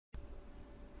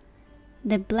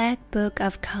The Black Book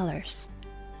of Colors.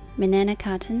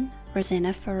 MenenaCottin,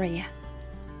 Rosana Faria.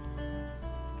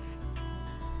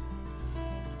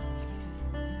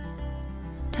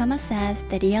 Thomas says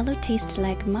that yellow tastes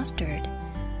like mustard,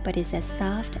 but is as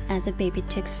soft as a baby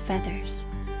chick's feathers.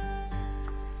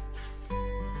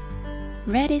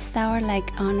 Red is sour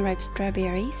like unripe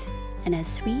strawberries and as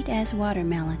sweet as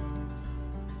watermelon.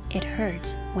 It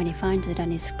hurts when he finds it on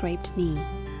his scraped knee.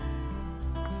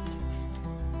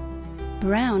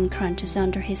 Brown crunches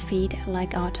under his feet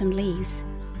like autumn leaves.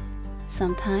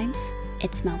 Sometimes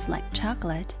it smells like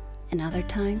chocolate, and other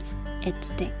times it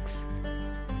stinks.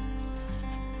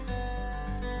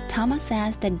 Thomas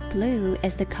says that blue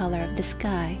is the color of the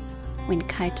sky when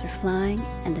kites are flying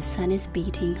and the sun is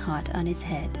beating hot on his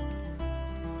head.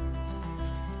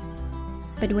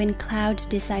 But when clouds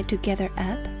decide to gather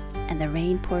up and the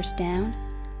rain pours down,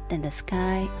 then the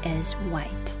sky is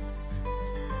white.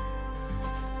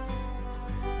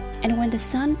 And when the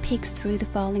sun peeks through the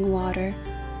falling water,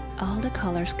 all the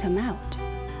colors come out,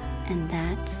 and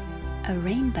that's a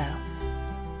rainbow.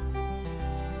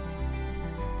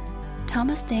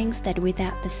 Thomas thinks that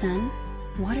without the sun,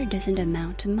 water doesn't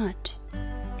amount to much.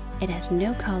 It has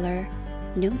no color,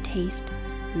 no taste,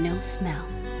 no smell.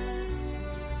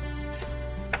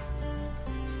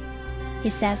 He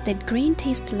says that green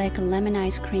tastes like lemon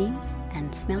ice cream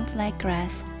and smells like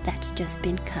grass that's just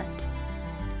been cut.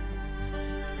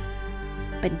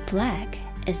 But black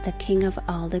is the king of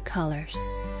all the colors.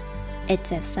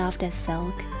 It's as soft as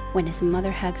silk when his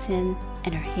mother hugs him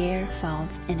and her hair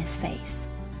falls in his face.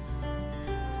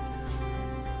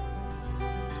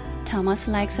 Thomas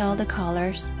likes all the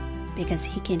colors because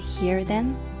he can hear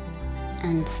them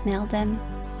and smell them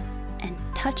and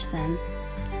touch them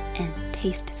and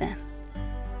taste them.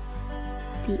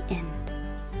 The end.